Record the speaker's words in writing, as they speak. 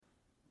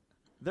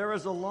There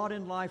is a lot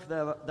in life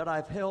that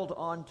I've held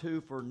on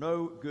to for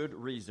no good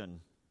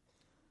reason.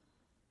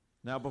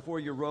 Now, before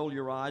you roll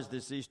your eyes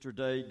this Easter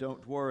day,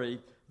 don't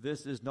worry.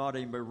 This is not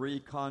a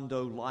Marie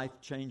Kondo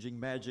life-changing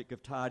magic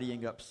of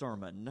tidying up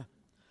sermon,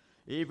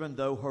 even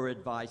though her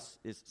advice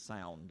is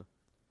sound.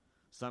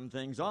 Some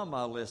things on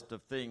my list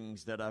of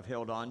things that I've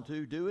held on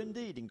to do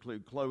indeed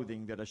include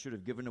clothing that I should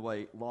have given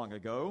away long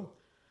ago,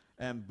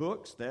 and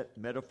books that,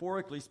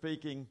 metaphorically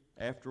speaking,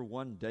 after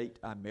one date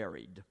I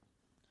married.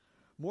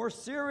 More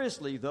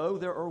seriously, though,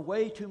 there are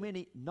way too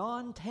many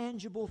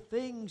non-tangible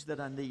things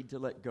that I need to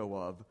let go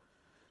of,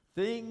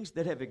 things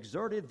that have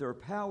exerted their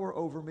power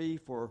over me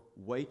for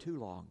way too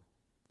long.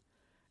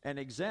 An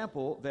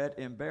example that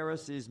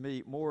embarrasses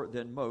me more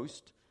than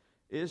most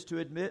is to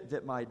admit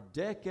that my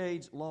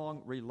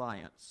decades-long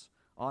reliance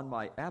on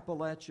my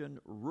Appalachian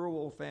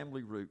rural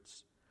family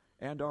roots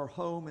and our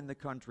home in the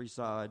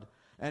countryside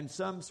and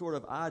some sort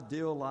of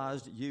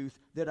idealized youth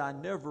that I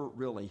never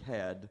really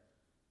had,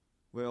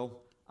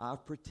 well,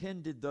 I've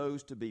pretended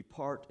those to be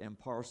part and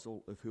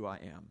parcel of who I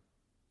am.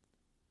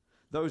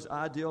 Those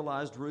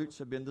idealized roots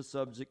have been the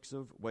subjects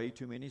of way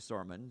too many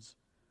sermons,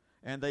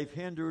 and they've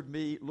hindered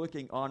me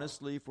looking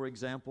honestly, for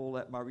example,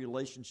 at my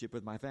relationship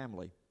with my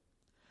family.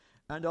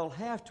 And I'll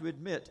have to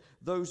admit,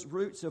 those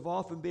roots have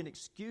often been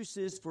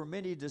excuses for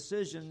many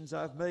decisions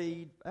I've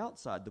made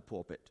outside the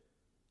pulpit.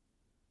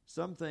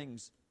 Some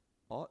things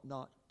ought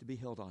not to be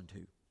held on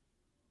to.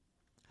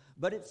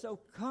 But it's so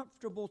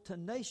comfortable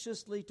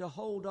tenaciously to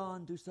hold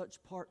on to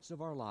such parts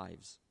of our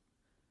lives.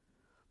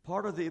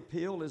 Part of the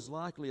appeal is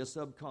likely a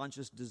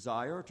subconscious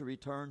desire to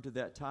return to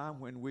that time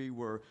when we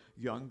were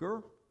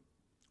younger,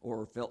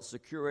 or felt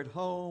secure at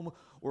home,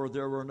 or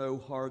there were no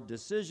hard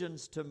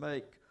decisions to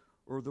make,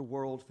 or the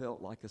world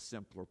felt like a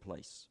simpler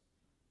place.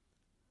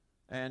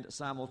 And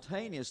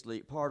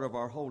simultaneously, part of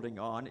our holding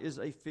on is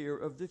a fear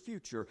of the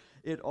future.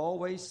 It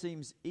always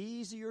seems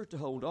easier to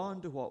hold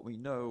on to what we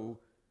know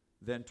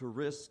than to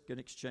risk and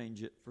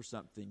exchange it for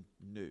something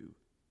new.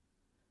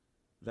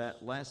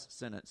 That last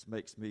sentence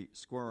makes me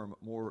squirm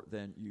more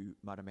than you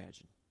might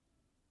imagine.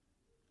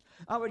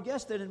 I would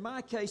guess that in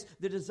my case,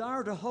 the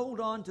desire to hold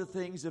on to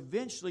things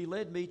eventually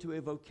led me to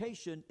a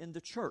vocation in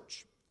the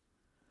church.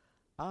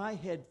 I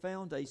had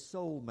found a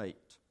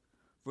soulmate,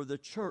 for the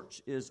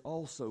church is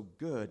also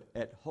good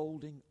at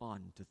holding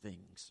on to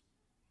things.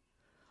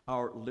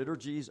 Our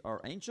liturgies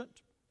are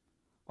ancient,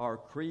 our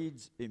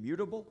creeds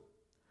immutable.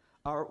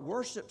 Our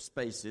worship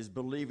spaces,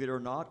 believe it or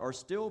not, are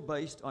still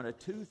based on a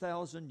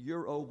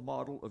 2,000-year-old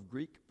model of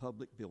Greek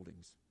public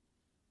buildings.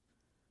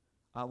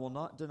 I will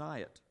not deny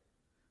it.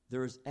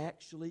 There is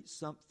actually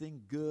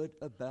something good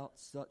about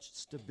such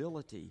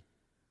stability.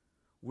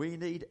 We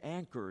need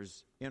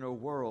anchors in a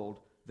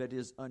world that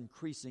is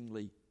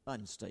increasingly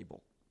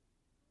unstable.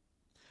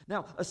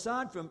 Now,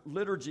 aside from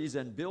liturgies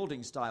and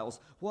building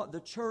styles, what the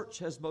church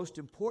has most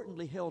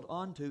importantly held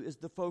on to is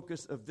the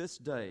focus of this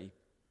day,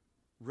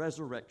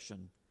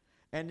 resurrection,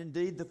 and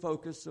indeed the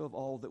focus of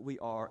all that we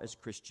are as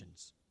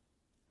Christians.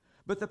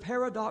 But the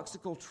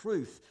paradoxical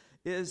truth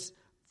is,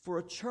 for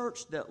a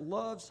church that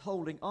loves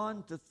holding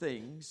on to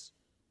things,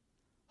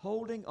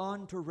 holding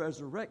on to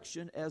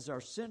resurrection as our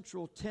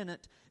central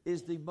tenet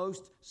is the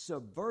most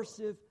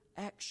subversive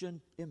action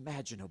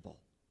imaginable.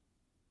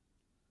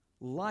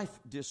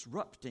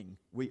 Life-disrupting,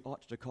 we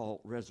ought to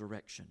call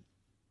resurrection.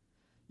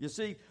 You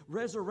see,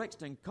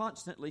 resurrection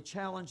constantly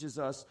challenges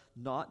us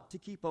not to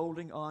keep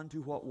holding on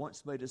to what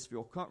once made us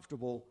feel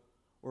comfortable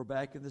or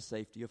back in the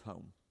safety of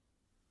home.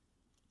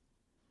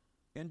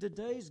 In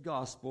today's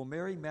gospel,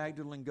 Mary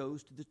Magdalene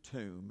goes to the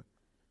tomb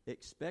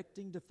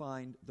expecting to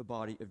find the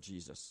body of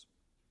Jesus.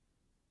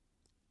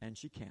 And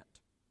she can't.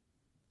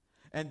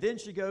 And then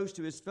she goes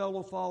to his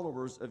fellow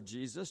followers of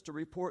Jesus to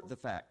report the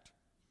fact.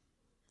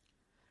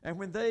 And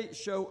when they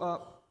show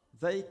up,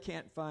 they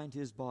can't find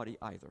his body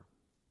either.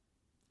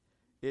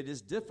 It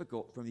is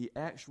difficult from the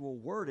actual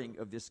wording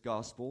of this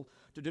gospel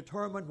to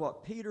determine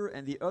what Peter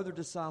and the other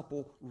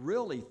disciple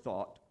really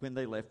thought when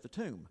they left the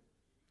tomb.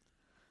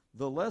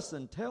 The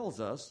lesson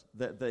tells us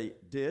that they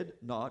did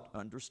not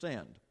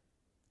understand.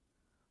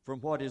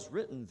 From what is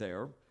written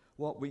there,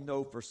 what we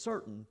know for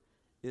certain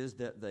is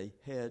that they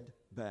head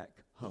back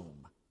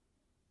home.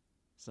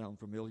 Sound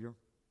familiar?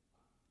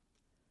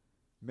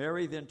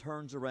 Mary then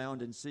turns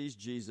around and sees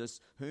Jesus,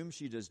 whom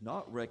she does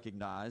not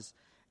recognize,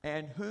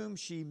 and whom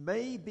she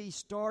may be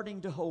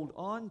starting to hold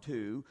on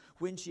to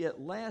when she at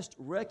last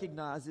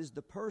recognizes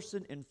the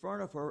person in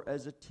front of her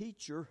as a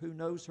teacher who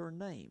knows her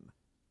name.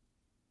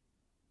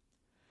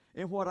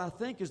 And what I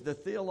think is the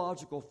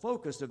theological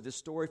focus of this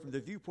story from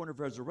the viewpoint of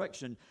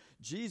resurrection,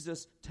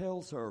 Jesus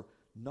tells her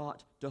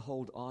not to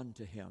hold on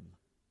to him.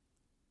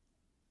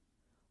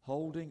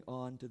 Holding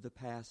on to the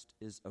past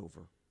is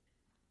over.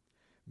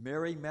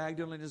 Mary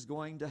Magdalene is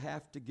going to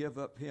have to give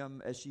up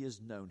him as she has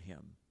known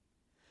him.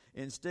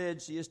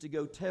 Instead, she is to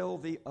go tell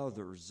the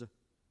others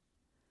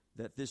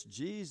that this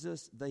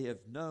Jesus they have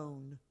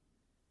known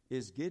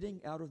is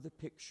getting out of the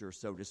picture,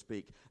 so to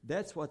speak.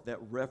 That's what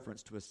that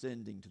reference to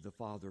ascending to the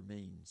Father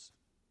means.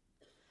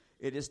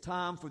 It is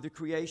time for the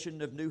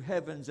creation of new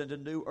heavens and a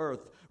new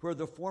earth, where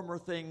the former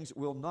things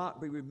will not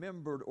be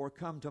remembered or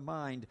come to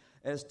mind,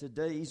 as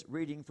today's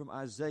reading from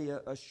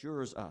Isaiah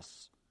assures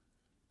us.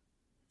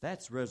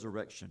 That's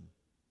resurrection.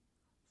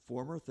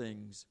 Former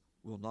things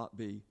will not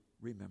be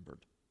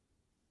remembered.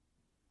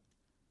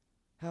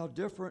 How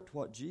different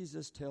what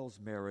Jesus tells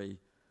Mary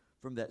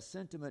from that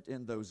sentiment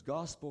in those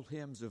gospel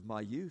hymns of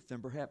my youth,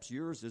 and perhaps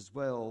yours as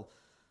well,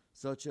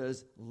 such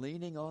as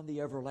leaning on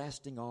the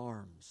everlasting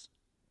arms,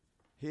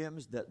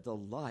 hymns that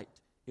delight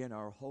in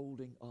our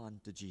holding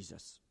on to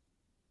Jesus.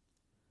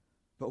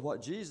 But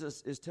what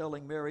Jesus is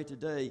telling Mary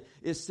today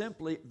is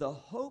simply the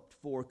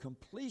hoped-for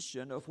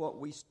completion of what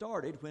we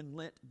started when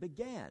Lent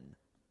began.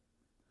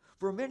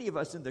 For many of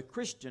us in the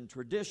Christian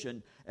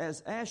tradition,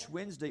 as Ash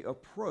Wednesday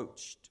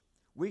approached,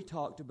 we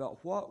talked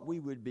about what we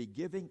would be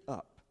giving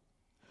up,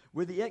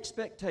 with the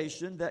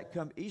expectation that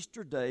come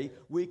Easter Day,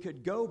 we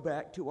could go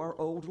back to our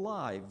old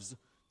lives,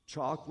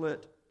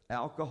 chocolate,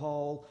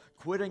 alcohol,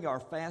 quitting our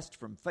fast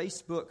from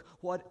Facebook,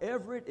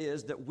 whatever it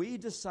is that we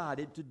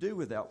decided to do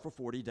without for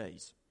 40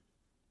 days.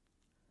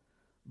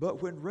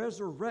 But when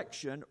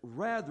resurrection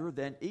rather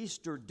than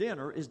Easter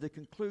dinner is the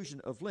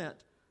conclusion of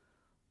Lent,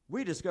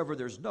 we discover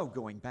there's no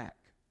going back.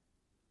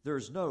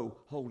 There's no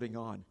holding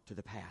on to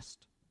the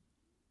past.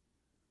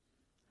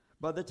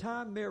 By the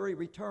time Mary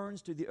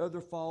returns to the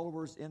other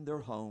followers in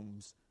their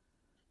homes,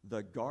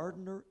 the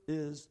gardener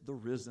is the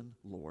risen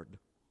Lord.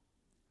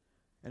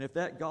 And if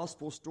that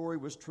gospel story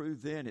was true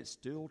then, it's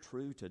still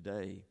true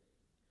today.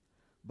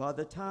 By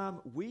the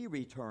time we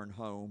return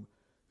home,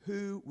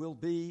 who will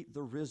be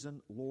the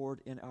risen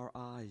Lord in our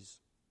eyes?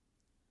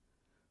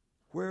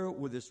 Where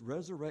will this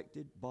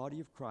resurrected body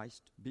of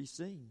Christ be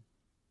seen?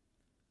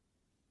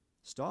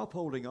 Stop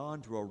holding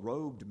on to a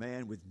robed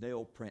man with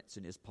nail prints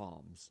in his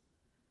palms.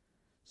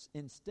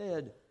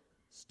 Instead,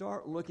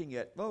 start looking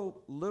at,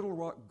 Little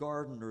Rock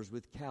gardeners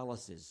with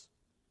calluses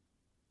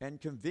and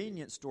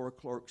convenience store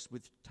clerks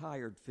with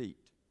tired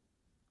feet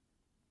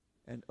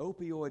and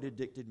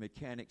opioid-addicted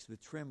mechanics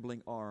with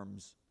trembling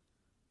arms.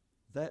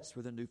 That's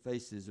where the new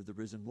faces of the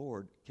risen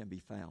Lord can be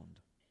found.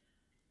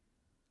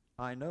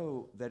 I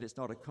know that it's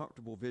not a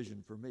comfortable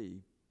vision for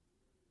me,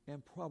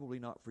 and probably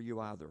not for you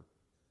either,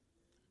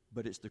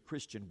 but it's the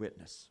Christian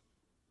witness.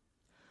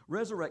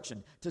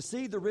 Resurrection, to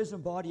see the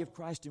risen body of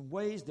Christ in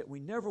ways that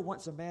we never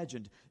once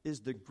imagined,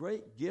 is the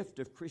great gift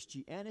of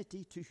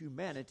Christianity to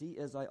humanity,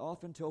 as I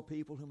often tell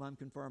people whom I'm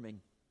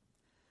confirming.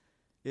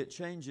 It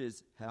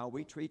changes how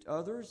we treat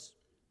others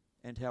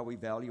and how we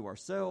value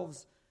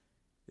ourselves.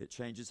 It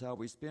changes how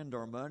we spend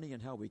our money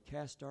and how we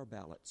cast our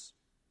ballots.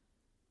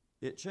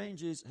 It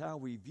changes how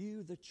we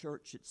view the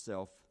church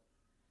itself.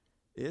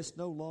 It's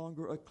no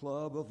longer a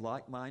club of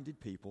like-minded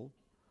people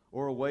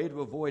or a way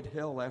to avoid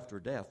hell after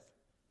death,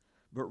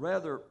 but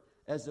rather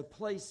as a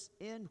place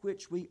in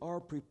which we are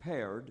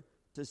prepared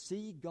to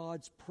see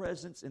God's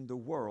presence in the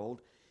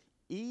world,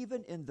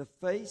 even in the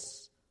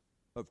face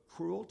of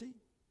cruelty,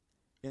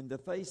 in the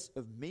face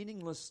of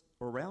meaningless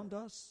around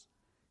us,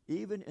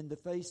 even in the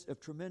face of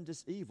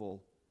tremendous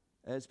evil,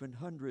 as when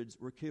hundreds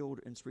were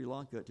killed in Sri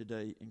Lanka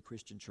today in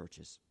Christian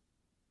churches.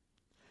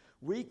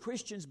 We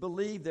Christians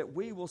believe that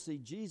we will see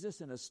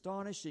Jesus in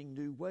astonishing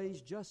new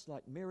ways, just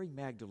like Mary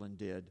Magdalene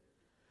did.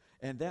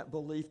 And that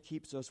belief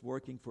keeps us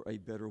working for a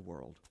better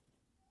world.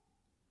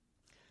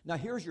 Now,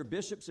 here's your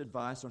bishop's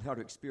advice on how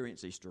to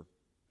experience Easter.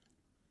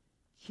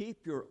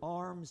 Keep your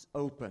arms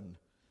open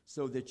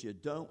so that you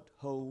don't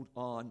hold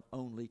on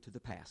only to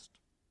the past.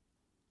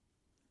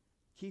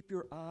 Keep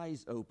your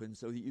eyes open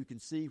so that you can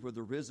see where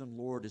the risen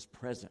Lord is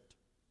present.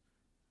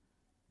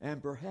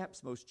 And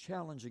perhaps most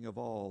challenging of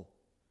all,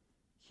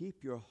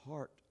 keep your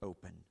heart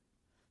open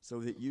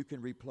so that you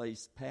can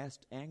replace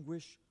past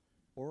anguish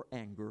or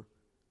anger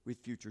with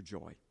future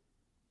joy.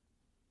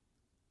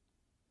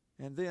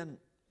 And then,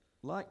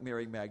 like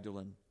Mary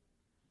Magdalene,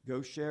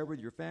 go share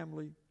with your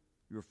family,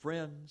 your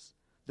friends,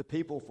 the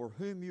people for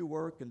whom you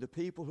work, and the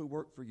people who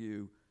work for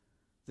you,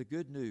 the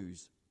good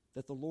news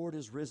that the Lord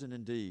is risen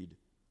indeed,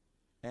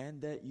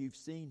 and that you've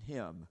seen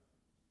Him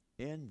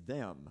in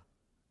them,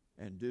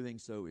 and doing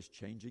so is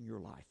changing your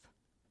life.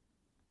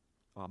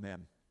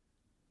 Amen.